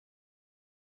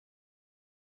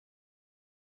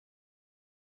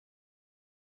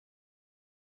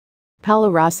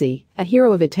Paolo Rossi, a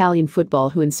hero of Italian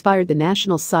football who inspired the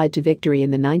national side to victory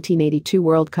in the 1982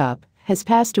 World Cup, has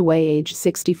passed away aged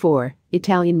 64,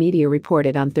 Italian media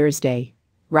reported on Thursday.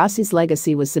 Rossi's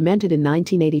legacy was cemented in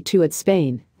 1982 at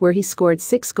Spain, where he scored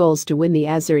 6 goals to win the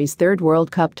Azzurri's third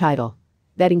World Cup title.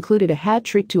 That included a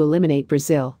hat-trick to eliminate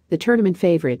Brazil, the tournament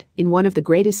favorite, in one of the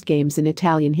greatest games in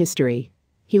Italian history.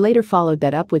 He later followed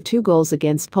that up with 2 goals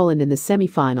against Poland in the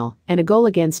semifinal and a goal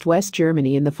against West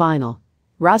Germany in the final.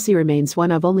 Rossi remains one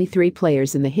of only 3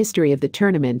 players in the history of the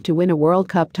tournament to win a World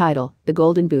Cup title, the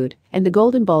Golden Boot, and the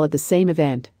Golden Ball at the same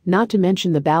event, not to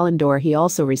mention the Ballon d'Or he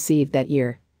also received that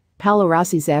year. Paolo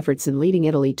Rossi's efforts in leading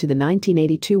Italy to the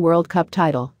 1982 World Cup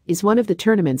title is one of the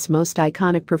tournament's most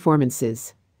iconic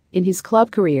performances. In his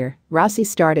club career, Rossi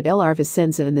started at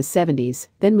Vicenza in the 70s,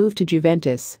 then moved to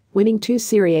Juventus, winning 2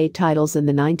 Serie A titles and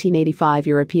the 1985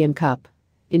 European Cup.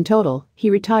 In total, he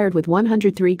retired with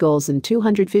 103 goals and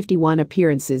 251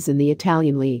 appearances in the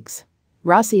Italian leagues.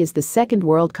 Rossi is the second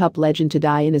World Cup legend to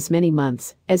die in as many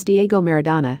months, as Diego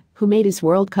Maradona, who made his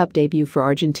World Cup debut for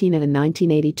Argentina in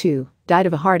 1982, died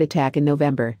of a heart attack in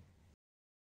November.